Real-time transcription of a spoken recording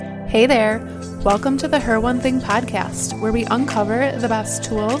Hey there! Welcome to the Her One Thing podcast, where we uncover the best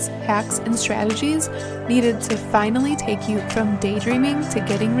tools, hacks, and strategies needed to finally take you from daydreaming to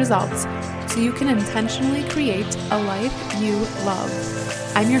getting results so you can intentionally create a life you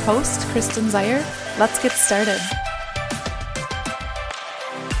love. I'm your host, Kristen Zeyer. Let's get started.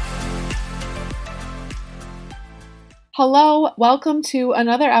 Hello, welcome to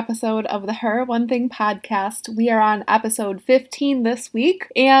another episode of the Her One Thing podcast. We are on episode 15 this week,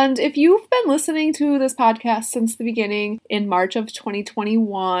 and if you've been listening to this podcast since the beginning in March of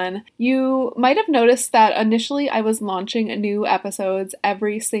 2021, you might have noticed that initially I was launching new episodes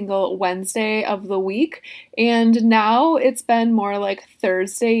every single Wednesday of the week, and now it's been more like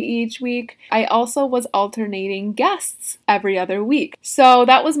Thursday each week. I also was alternating guests every other week. So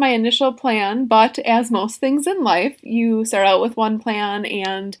that was my initial plan, but as most things in life, you start out with one plan,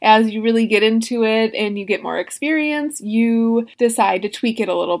 and as you really get into it and you get more experience, you decide to tweak it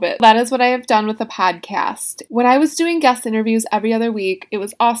a little bit. That is what I have done with the podcast. When I was doing guest interviews every other week, it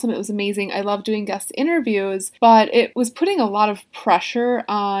was awesome. It was amazing. I love doing guest interviews, but it was putting a lot of pressure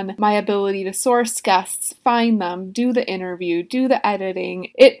on my ability to source guests, find them, do the interview, do the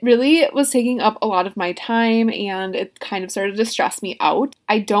editing. It really was taking up a lot of my time, and it kind of started to stress me out.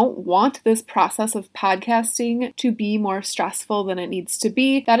 I don't want this process of podcasting to be more stressful than it needs to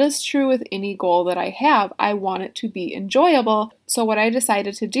be. That is true with any goal that I have. I want it to be enjoyable. So what I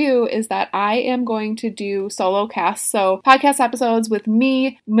decided to do is that I am going to do solo casts, so podcast episodes with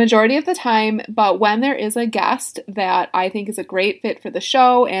me majority of the time, but when there is a guest that I think is a great fit for the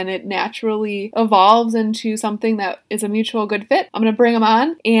show and it naturally evolves into something that is a mutual good fit, I'm going to bring them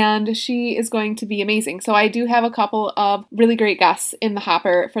on, and she is going to be amazing. So I do have a couple of really great guests in the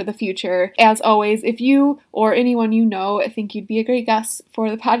hopper for the future. As always, if you or anyone you know think you'd be a great guest for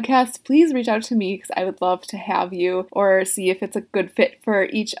the podcast, please reach out to me because I would love to have you or see if it's a good fit for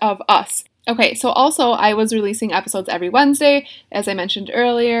each of us. Okay, so also I was releasing episodes every Wednesday. As I mentioned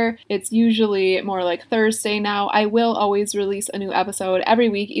earlier, it's usually more like Thursday now. I will always release a new episode every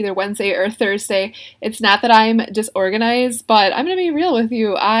week, either Wednesday or Thursday. It's not that I'm disorganized, but I'm going to be real with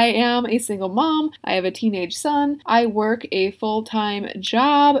you. I am a single mom. I have a teenage son. I work a full-time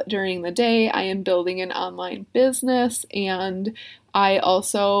job during the day. I am building an online business, and I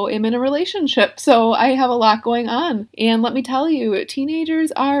also am in a relationship, so I have a lot going on. And let me tell you,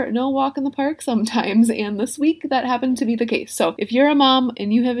 teenagers are no walk in the park sometimes, and this week that happened to be the case. So if you're a mom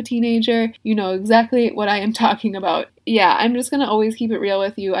and you have a teenager, you know exactly what I am talking about. Yeah, I'm just going to always keep it real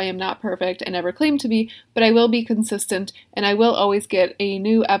with you. I am not perfect. I never claim to be, but I will be consistent, and I will always get a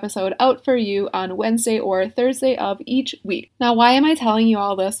new episode out for you on Wednesday or Thursday of each week. Now, why am I telling you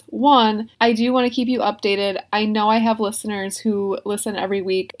all this? One, I do want to keep you updated. I know I have listeners who listen every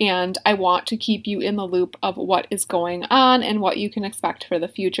week, and I want to keep you in the loop of what is going on and what you can expect for the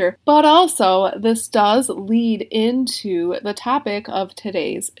future. But also, this does lead into the topic of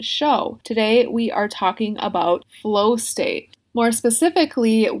today's show. Today, we are talking about flow state. More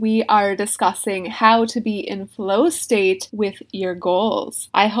specifically, we are discussing how to be in flow state with your goals.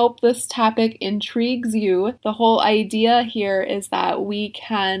 I hope this topic intrigues you. The whole idea here is that we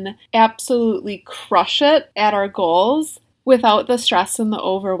can absolutely crush it at our goals without the stress and the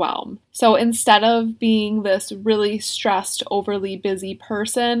overwhelm. So instead of being this really stressed, overly busy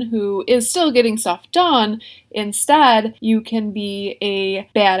person who is still getting stuff done, instead you can be a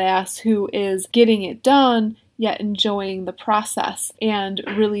badass who is getting it done, yet enjoying the process and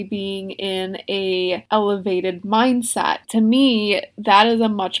really being in a elevated mindset. To me, that is a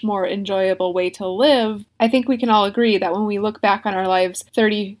much more enjoyable way to live. I think we can all agree that when we look back on our lives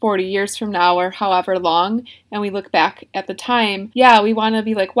 30, 40 years from now or however long, and we look back at the time, yeah, we want to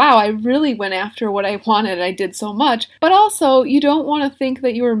be like, wow, I really went after what I wanted. I did so much. But also, you don't want to think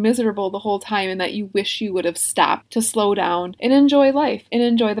that you were miserable the whole time and that you wish you would have stopped to slow down and enjoy life and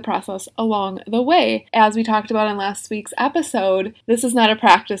enjoy the process along the way. As we talked about in last week's episode, this is not a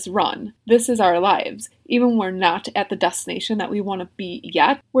practice run. This is our lives. Even when we're not at the destination that we want to be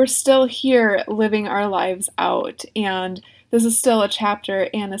yet, we're still here living our lives out, and this is still a chapter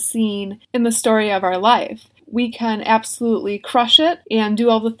and a scene in the story of our life. We can absolutely crush it and do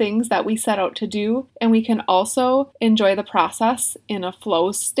all the things that we set out to do, and we can also enjoy the process in a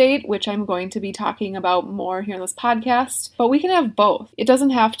flow state, which I'm going to be talking about more here in this podcast. But we can have both. It doesn't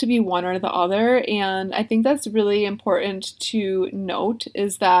have to be one or the other, and I think that's really important to note,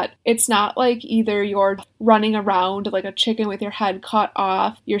 is that it's not like either you're running around like a chicken with your head cut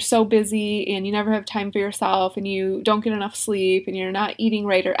off, you're so busy and you never have time for yourself, and you don't get enough sleep, and you're not eating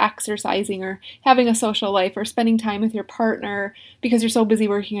right or exercising or having a social life or or spending time with your partner because you're so busy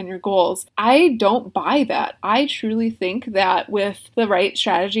working on your goals. I don't buy that. I truly think that with the right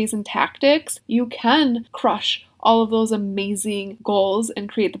strategies and tactics, you can crush all of those amazing goals and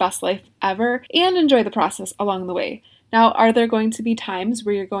create the best life ever and enjoy the process along the way. Now, are there going to be times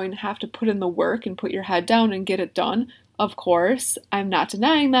where you're going to have to put in the work and put your head down and get it done? Of course, I'm not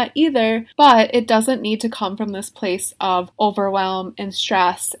denying that either, but it doesn't need to come from this place of overwhelm and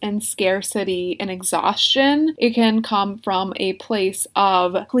stress and scarcity and exhaustion. It can come from a place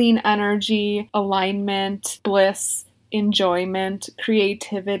of clean energy, alignment, bliss, enjoyment,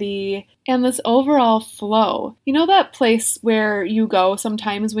 creativity, and this overall flow. You know that place where you go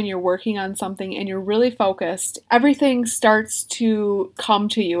sometimes when you're working on something and you're really focused, everything starts to come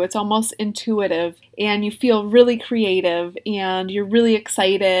to you. It's almost intuitive and you feel really creative and you're really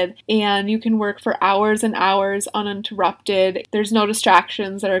excited and you can work for hours and hours uninterrupted. There's no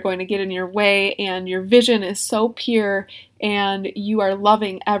distractions that are going to get in your way and your vision is so pure and you are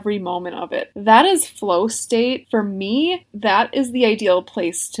loving every moment of it. That is flow state. For me, that is the ideal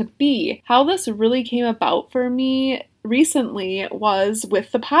place to be. How this really came about for me recently was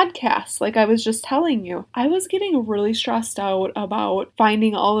with the podcast. Like I was just telling you, I was getting really stressed out about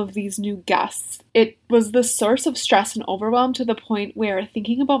finding all of these new guests. It was the source of stress and overwhelm to the point where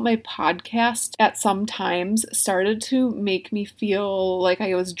thinking about my podcast at some times started to make me feel like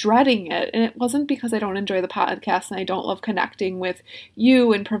I was dreading it. And it wasn't because I don't enjoy the podcast and I don't love connecting with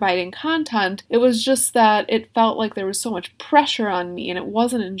you and providing content. It was just that it felt like there was so much pressure on me and it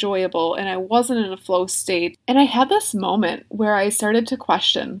wasn't enjoyable and I wasn't in a flow state. And I had this moment where I started to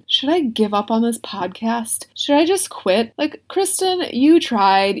question, should I give up on this podcast? Should I just quit? Like, Kristen, you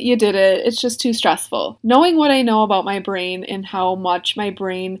tried, you did it, it's just too stressful. Knowing what I know about my brain and how much my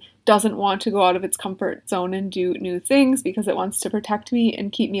brain doesn't want to go out of its comfort zone and do new things because it wants to protect me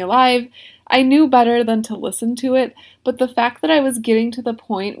and keep me alive, I knew better than to listen to it, but the fact that I was getting to the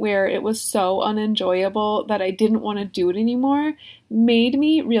point where it was so unenjoyable that I didn't want to do it anymore made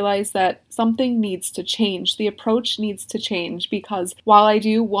me realize that something needs to change. The approach needs to change because while I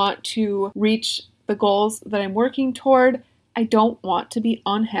do want to reach the goals that I'm working toward, I don't want to be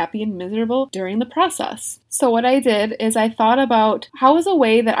unhappy and miserable during the process. So what I did is I thought about how is a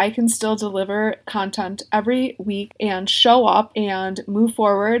way that I can still deliver content every week and show up and move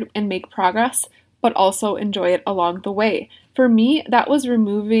forward and make progress, but also enjoy it along the way. For me, that was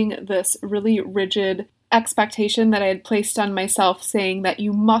removing this really rigid expectation that I had placed on myself saying that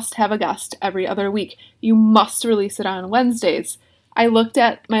you must have a guest every other week. You must release it on Wednesdays. I looked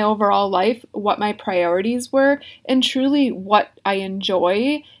at my overall life, what my priorities were, and truly what I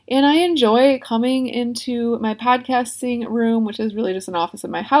enjoy. And I enjoy coming into my podcasting room, which is really just an office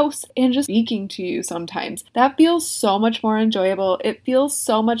in my house, and just speaking to you sometimes. That feels so much more enjoyable. It feels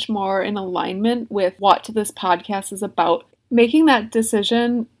so much more in alignment with what this podcast is about. Making that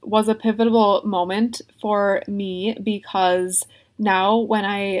decision was a pivotal moment for me because now, when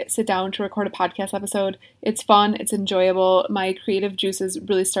I sit down to record a podcast episode, it's fun, it's enjoyable, my creative juices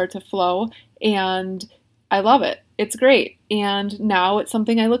really start to flow, and I love it. It's great. And now it's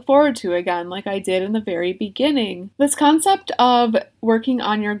something I look forward to again, like I did in the very beginning. This concept of working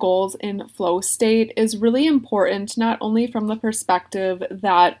on your goals in flow state is really important, not only from the perspective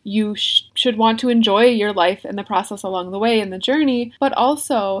that you should want to enjoy your life and the process along the way and the journey, but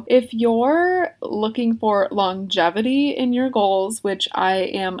also if you're looking for longevity in your goals, which I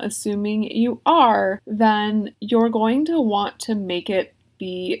am assuming you are, then you're going to want to make it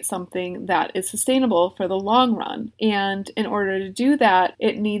be something that is sustainable for the long run. And in order to do that,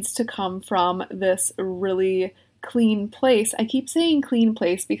 it needs to come from this really clean place. I keep saying clean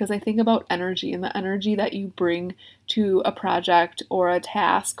place because I think about energy and the energy that you bring to a project or a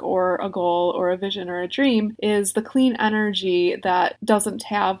task or a goal or a vision or a dream is the clean energy that doesn't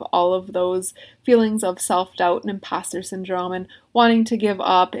have all of those feelings of self-doubt and imposter syndrome and wanting to give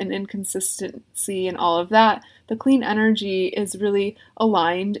up and inconsistency and all of that. The clean energy is really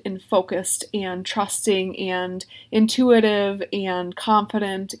aligned and focused and trusting and intuitive and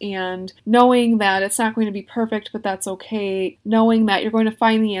confident and knowing that it's not going to be perfect, but that's okay. Knowing that you're going to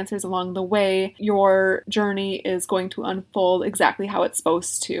find the answers along the way. Your journey is going to unfold exactly how it's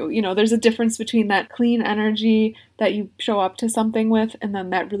supposed to. You know, there's a difference between that clean energy that you show up to something with, and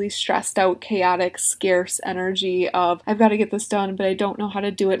then that really stressed out, chaotic, scarce energy of, I've got to get this done, but I don't know how to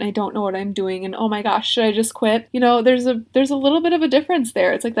do it, and I don't know what I'm doing, and oh my gosh, should I just quit? There's a little bit of a difference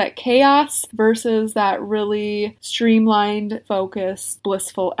there. It's like that chaos versus that really streamlined, focused,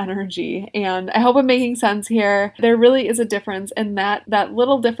 blissful energy. And I hope I'm making sense here. There really is a difference, and that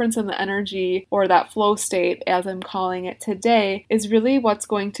little difference in the energy, or that flow state, as I'm calling it today, is really what's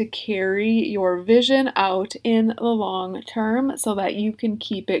going to carry your vision out in the long term so that you can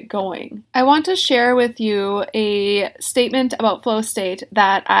keep it going. I want to share with you a statement about flow state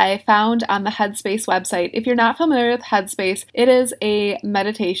that I found on the Headspace website. If you're not familiar with Headspace, it is a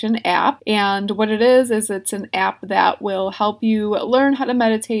meditation app, and what it is it's an app that will help you learn how to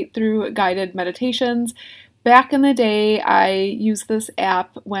meditate through guided meditations. Back in the day, I used this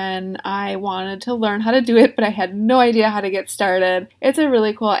app when I wanted to learn how to do it, but I had no idea how to get started. It's a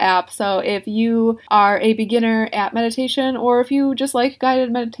really cool app, so if you are a beginner at meditation, or if you just like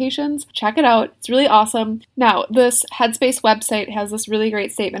guided meditations, check it out. It's really awesome. Now, this Headspace website has this really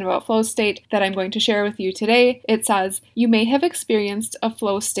great statement about flow state that I'm going to share with you today. It says, "You may have experienced a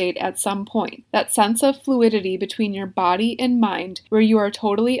flow state at some point, that sense of fluidity between your body and mind where you are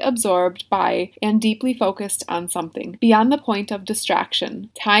totally absorbed by and deeply focused on something, beyond the point of distraction.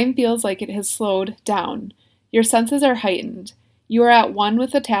 Time feels like it has slowed down. Your senses are heightened. You are at one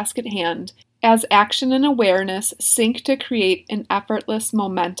with the task at hand, as action and awareness sync to create an effortless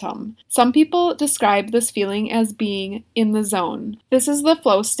momentum." Some people describe this feeling as being in the zone. This is the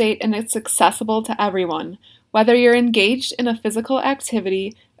flow state, and it's accessible to everyone. Whether you're engaged in a physical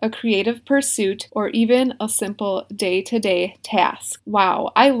activity, a creative pursuit, or even a simple day-to-day task.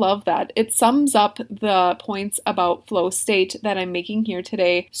 Wow, I love that. It sums up the points about flow state that I'm making here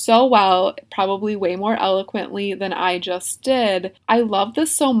today so well, probably way more eloquently than I just did. I love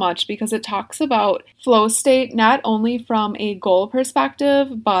this so much because it talks about flow state not only from a goal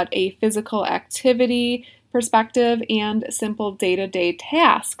perspective, but a physical activity perspective and simple day-to-day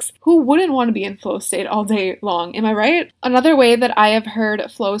tasks. Who wouldn't want to be in flow state all day long? Am I right? Another way that I have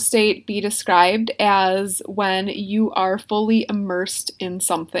heard flow state be described as when you are fully immersed in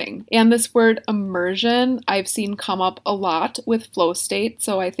something. And this word immersion I've seen come up a lot with flow state,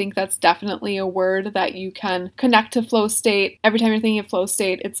 so I think that's definitely a word that you can connect to flow state. Every time you're thinking of flow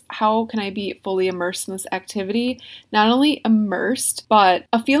state, it's how can I be fully immersed in this activity? Not only immersed, but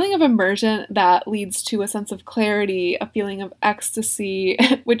a feeling of immersion that leads to a sense of clarity, a feeling of ecstasy,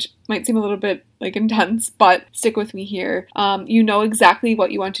 which might seem a little bit intense, but stick with me here. You know exactly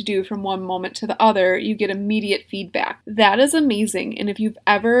what you want to do from one moment to the other. You get immediate feedback. That is amazing. And if you've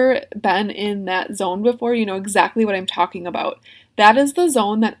ever been in that zone before, you know exactly what I'm talking about. That is the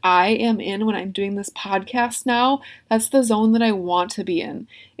zone that I am in when I'm doing this podcast now. That's the zone that I want to be in.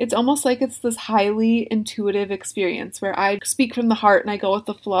 It's almost like it's this highly intuitive experience where I speak from the heart and I go with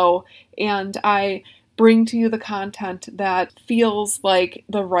the flow, and I bring to you the content that feels like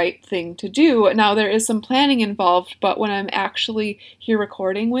the right thing to do. Now, there is some planning involved, but when I'm actually here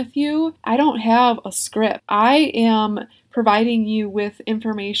recording with you, I don't have a script. I am providing you with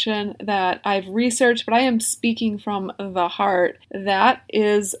information that I've researched, but I am speaking from the heart. That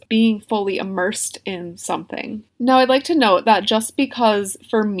is being fully immersed in something. Now, I'd like to note that just because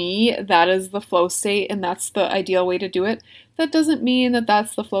for me that is the flow state and that's the ideal way to do it, that doesn't mean that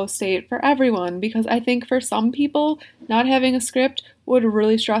that's the flow state for everyone, because I think for some people, not having a script would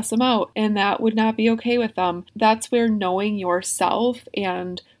really stress them out, and that would not be okay with them. That's where knowing yourself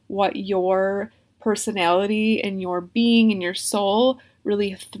and what your personality and your being and your soul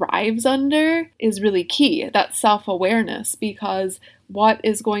really thrives under is really key. That self-awareness, because what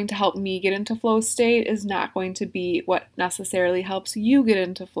is going to help me get into flow state is not going to be what necessarily helps you get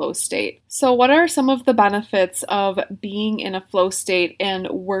into flow state. So what are some of the benefits of being in a flow state and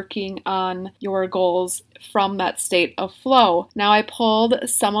working on your goals from that state of flow? Now, I pulled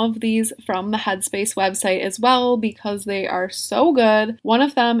some of these from the Headspace website as well because they are so good. One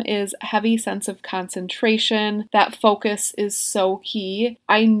of them is a heavy sense of concentration. That focus is so key.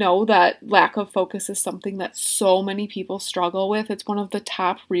 I know that lack of focus is something that so many people struggle with. It's one of the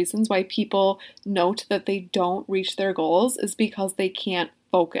top reasons why people note that they don't reach their goals is because they can't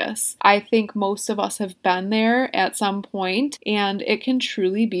focus. I think most of us have been there at some point, and it can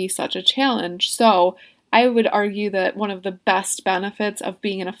truly be such a challenge. So I would argue that one of the best benefits of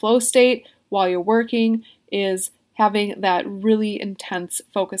being in a flow state while you're working is having that really intense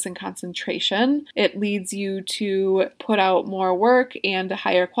focus and concentration. It leads you to put out more work and a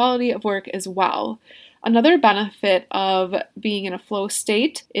higher quality of work as well. Another benefit of being in a flow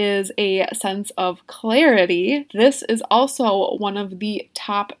state is a sense of clarity. This is also one of the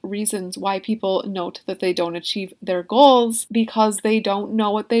top reasons why people note that they don't achieve their goals, because they don't know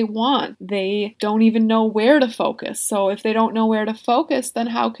what they want. They don't even know where to focus. So if they don't know where to focus, then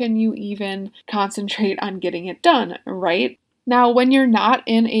how can you even concentrate on getting it done, right? Now, when you're not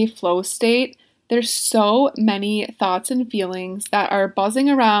in a flow state, there's so many thoughts and feelings that are buzzing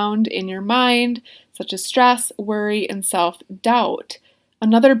around in your mind, such as stress, worry, and self-doubt.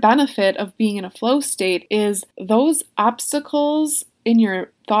 Another benefit of being in a flow state is those obstacles in your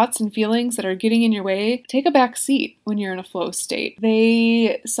thoughts and feelings that are getting in your way take a back seat when you're in a flow state.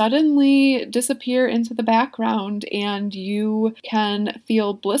 They suddenly disappear into the background and you can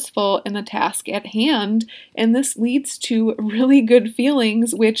feel blissful in the task at hand. And this leads to really good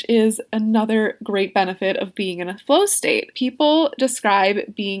feelings, which is another great benefit of being in a flow state. People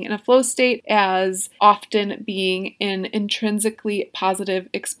describe being in a flow state as often being an intrinsically positive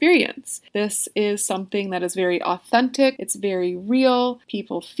experience. This is something that is very authentic. It's very real.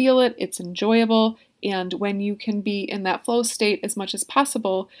 People feel it, it's enjoyable, and when you can be in that flow state as much as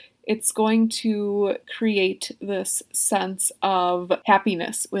possible, it's going to create this sense of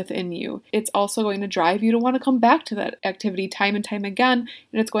happiness within you. It's also going to drive you to want to come back to that activity time and time again,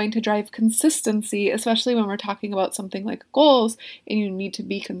 and it's going to drive consistency, especially when we're talking about something like goals and you need to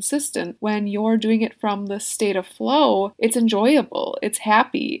be consistent. When you're doing it from the state of flow, it's enjoyable, it's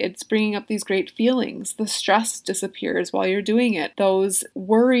happy, it's bringing up these great feelings. The stress disappears while you're doing it. Those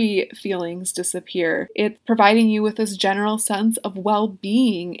worry feelings disappear. It's providing you with this general sense of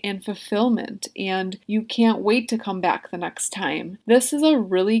well-being and fulfillment, and you can't wait to come back the next time. This is a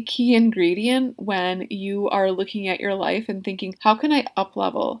really key ingredient when you are looking at your life and thinking, how can I up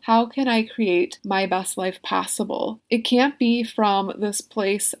level? How can I create my best life possible? It can't be from this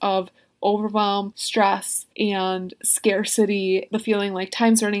place of overwhelm, stress, and scarcity, the feeling like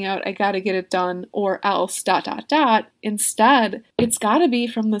time's running out, I gotta get it done, or else ... Instead, it's gotta be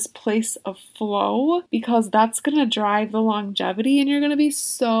from this place of flow, because that's gonna drive the longevity and you're gonna be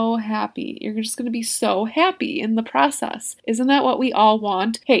so happy. You're just gonna be so happy in the process. Isn't that what we all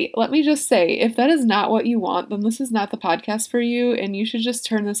want? Hey, let me just say, if that is not what you want, then this is not the podcast for you, and you should just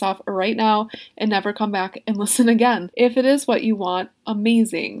turn this off right now and never come back and listen again. If it is what you want,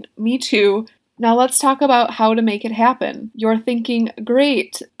 amazing. Me too. Now let's talk about how to make it happen. You're thinking,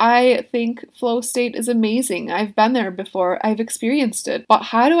 great, I think flow state is amazing. I've been there before. I've experienced it. But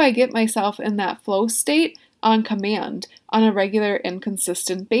how do I get myself in that flow state on command on a regular and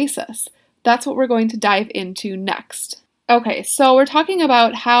consistent basis? That's what we're going to dive into next. Okay, so we're talking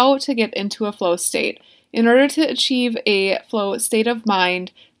about how to get into a flow state. In order to achieve a flow state of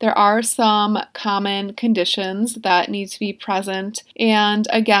mind, there are some common conditions that need to be present. And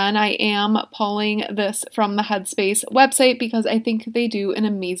again, I am pulling this from the Headspace website because I think they do an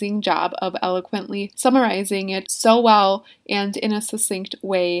amazing job of eloquently summarizing it so well and in a succinct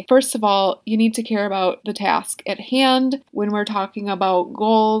way. First of all, you need to care about the task at hand. When we're talking about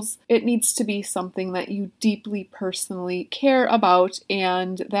goals, it needs to be something that you deeply personally care about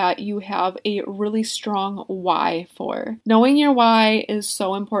and that you have a really strong why for. Knowing your why is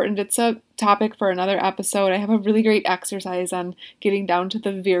so important. It's a topic for another episode. I have a really great exercise on getting down to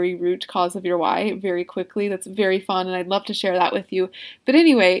the very root cause of your why very quickly. That's very fun, and I'd love to share that with you. But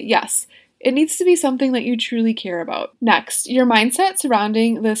anyway, yes, it needs to be something that you truly care about. Next, your mindset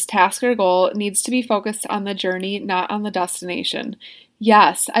surrounding this task or goal needs to be focused on the journey, not on the destination.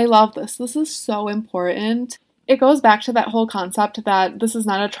 Yes, I love this. This is so important. It goes back to that whole concept that this is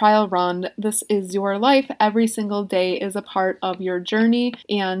not a trial run. This is your life. Every single day is a part of your journey,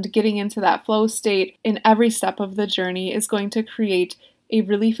 and getting into that flow state in every step of the journey is going to create a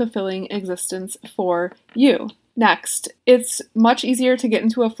really fulfilling existence for you. Next, it's much easier to get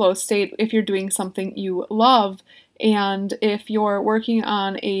into a flow state if you're doing something you love. And if you're working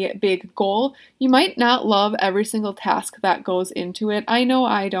on a big goal, you might not love every single task that goes into it. I know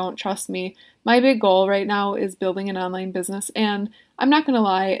I don't, trust me. My big goal right now is building an online business, and I'm not going to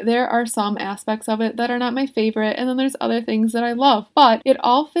lie, there are some aspects of it that are not my favorite, and then there's other things that I love, but it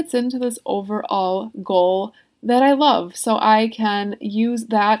all fits into this overall goal that I love, so I can use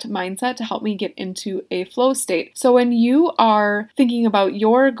that mindset to help me get into a flow state. So when you are thinking about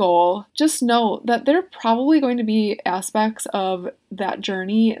your goal, just know that there are probably going to be aspects of that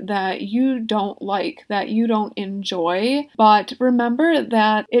journey that you don't like, that you don't enjoy. But remember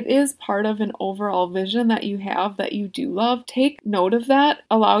that it is part of an overall vision that you have that you do love. Take note of that.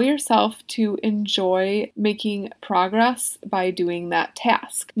 Allow yourself to enjoy making progress by doing that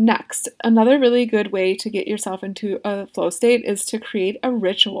task. Next, another really good way to get yourself into a flow state is to create a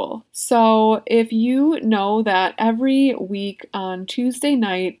ritual. So if you know that every week on Tuesday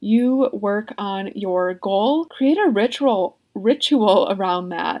night you work on your goal, create a ritual around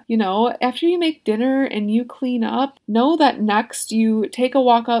that. After you make dinner and you clean up, know that next you take a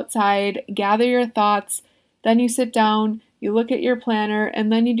walk outside, gather your thoughts, then you sit down, you look at your planner,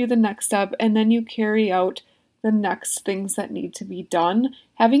 and then you do the next step, and then you carry out the next things that need to be done.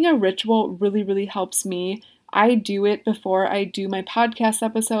 Having a ritual really, really helps me. I do it before I do my podcast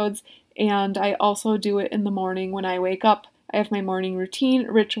episodes, and I also do it in the morning when I wake up. I have my morning routine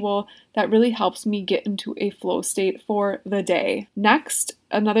ritual that really helps me get into a flow state for the day. Next,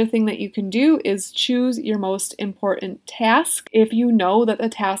 another thing that you can do is choose your most important task. If you know that the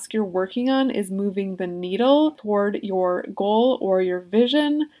task you're working on is moving the needle toward your goal or your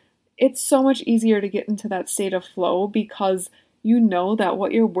vision, it's so much easier to get into that state of flow because you know that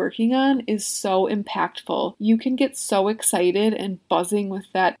what you're working on is so impactful. You can get so excited and buzzing with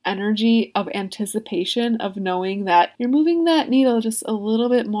that energy of anticipation of knowing that you're moving that needle just a little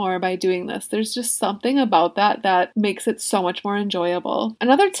bit more by doing this. There's just something about that makes it so much more enjoyable.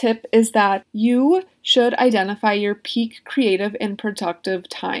 Another tip is that you should identify your peak creative and productive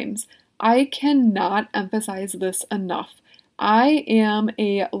times. I cannot emphasize this enough. I am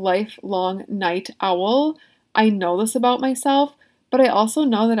a lifelong night owl. I know this about myself, but I also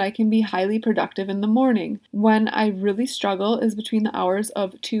know that I can be highly productive in the morning. When I really struggle is between the hours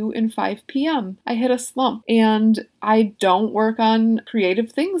of 2 and 5 p.m. I hit a slump and I don't work on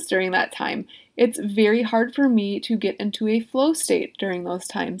creative things during that time. It's very hard for me to get into a flow state during those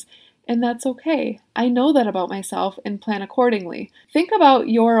times. And that's okay. I know that about myself and plan accordingly. Think about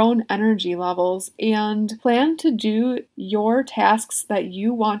your own energy levels and plan to do your tasks that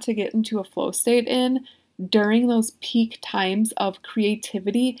you want to get into a flow state in during those peak times of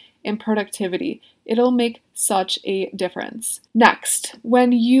creativity and productivity. It'll make such a difference. Next,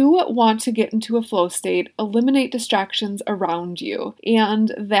 when you want to get into a flow state, eliminate distractions around you.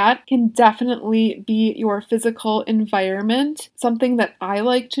 And that can definitely be your physical environment. Something that I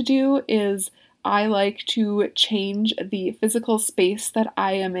like to do is I like to change the physical space that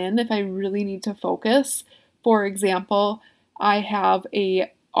I am in if I really need to focus. For example, I have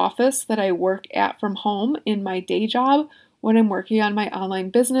a office that I work at from home in my day job. When I'm working on my online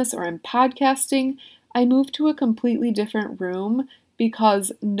business or I'm podcasting, I move to a completely different room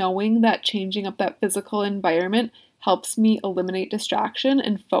because knowing that changing up that physical environment helps me eliminate distraction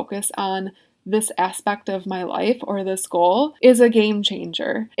and focus on this aspect of my life or this goal is a game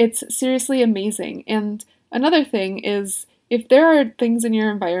changer. It's seriously amazing. And another thing is if there are things in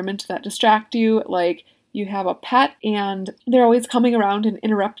your environment that distract you, like you have a pet and they're always coming around and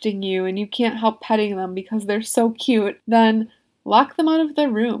interrupting you and you can't help petting them because they're so cute, then lock them out of the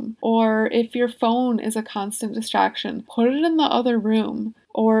room. Or if your phone is a constant distraction, put it in the other room.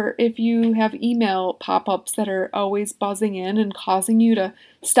 Or if you have email pop-ups that are always buzzing in and causing you to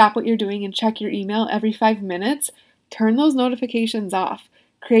stop what you're doing and check your email every 5 minutes, turn those notifications off.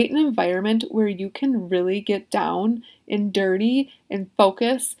 Create an environment where you can really get down and dirty and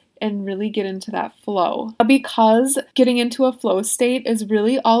focus and really get into that flow. Because getting into a flow state is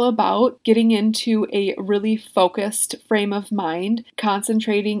really all about getting into a really focused frame of mind,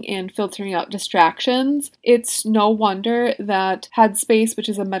 concentrating and filtering out distractions. It's no wonder that Headspace, which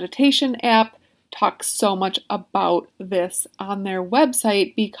is a meditation app, talks so much about this on their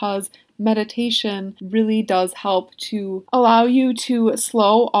website because meditation really does help to allow you to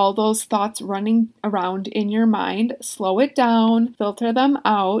slow all those thoughts running around in your mind, slow it down, filter them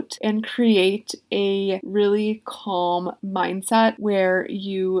out, and create a really calm mindset where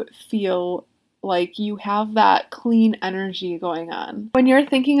you feel like you have that clean energy going on. When you're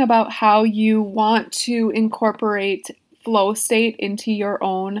thinking about how you want to incorporate flow state into your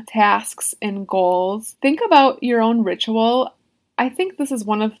own tasks and goals, think about your own ritual. I think this is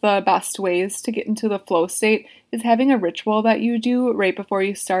one of the best ways to get into the flow state is having a ritual that you do right before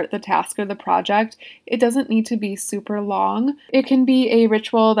you start the task or the project. It doesn't need to be super long. It can be a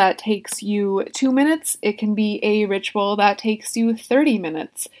ritual that takes you 2 minutes. It can be a ritual that takes you 30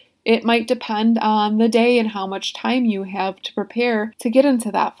 minutes. It might depend on the day and how much time you have to prepare to get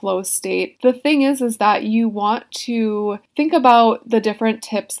into that flow state. The thing is that you want to think about the different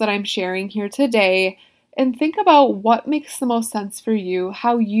tips that I'm sharing here today and think about what makes the most sense for you,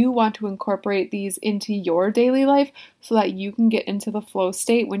 how you want to incorporate these into your daily life so that you can get into the flow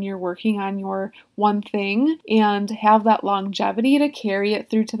state when you're working on your one thing and have that longevity to carry it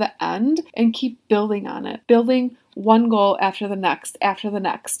through to the end and keep building on it, building one goal after the next,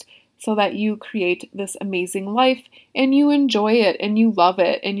 so that you create this amazing life and you enjoy it and you love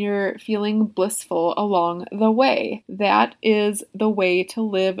it and you're feeling blissful along the way. That is the way to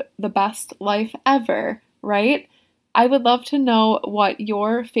live the best life ever, right? I would love to know what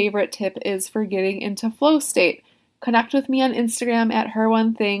your favorite tip is for getting into flow state. Connect with me on Instagram at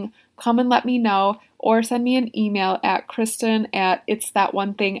HerOneThing. Come and let me know, or send me an email at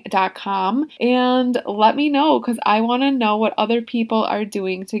Kristen@itsthatonething.com and let me know, because I want to know what other people are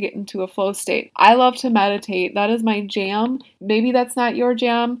doing to get into a flow state. I love to meditate. That is my jam. Maybe that's not your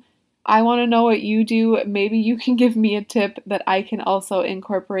jam. I want to know what you do. Maybe you can give me a tip that I can also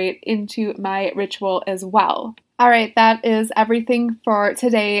incorporate into my ritual as well. All right, that is everything for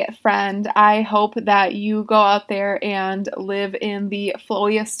today, friend. I hope that you go out there and live in the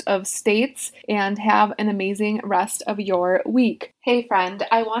flowiest of states and have an amazing rest of your week. Hey, friend,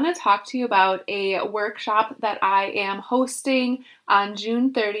 I want to talk to you about a workshop that I am hosting on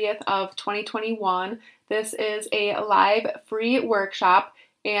June 30th of 2021. This is a live free workshop,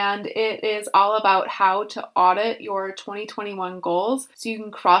 and it is all about how to audit your 2021 goals so you can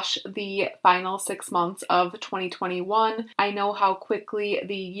crush the final 6 months of 2021. I know how quickly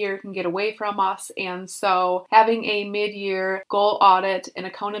the year can get away from us, and so having a mid-year goal audit and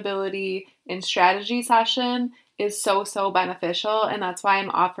accountability and strategy session is so beneficial, and that's why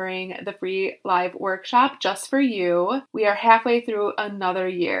I'm offering the free live workshop just for you. We are halfway through another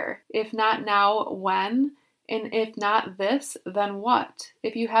year. If not now, when? And if not this, then what?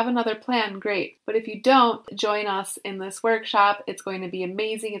 If you have another plan, great. But if you don't, join us in this workshop. It's going to be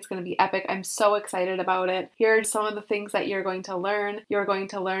amazing. It's going to be epic. I'm so excited about it. Here are some of the things that you're going to learn. You're going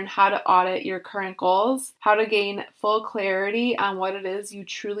to learn how to audit your current goals, how to gain full clarity on what it is you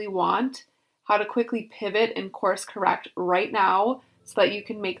truly want, how to quickly pivot and course correct right now so that you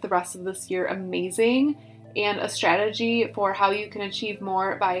can make the rest of this year amazing, and a strategy for how you can achieve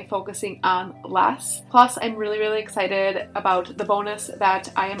more by focusing on less. Plus, I'm really excited about the bonus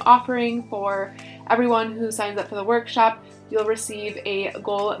that I am offering for everyone who signs up for the workshop. You'll receive a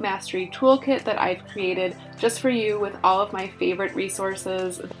goal mastery toolkit that I've created just for you with all of my favorite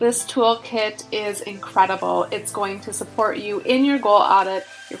resources. This toolkit is incredible. It's going to support you in your goal audit.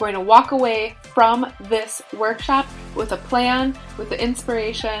 You're going to walk away from this workshop with a plan, with the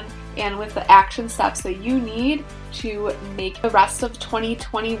inspiration, and with the action steps that you need to make the rest of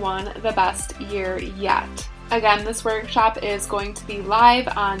 2021 the best year yet. Again, this workshop is going to be live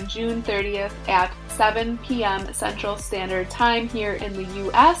on June 30th at 7 p.m. Central Standard Time here in the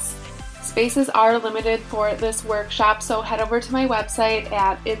US. Spaces are limited for this workshop, so head over to my website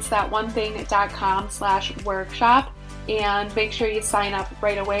at itsthatonething.com/workshop and make sure you sign up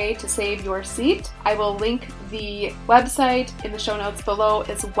right away to save your seat. I will link the website in the show notes below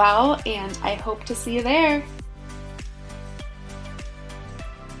as well, and I hope to see you there.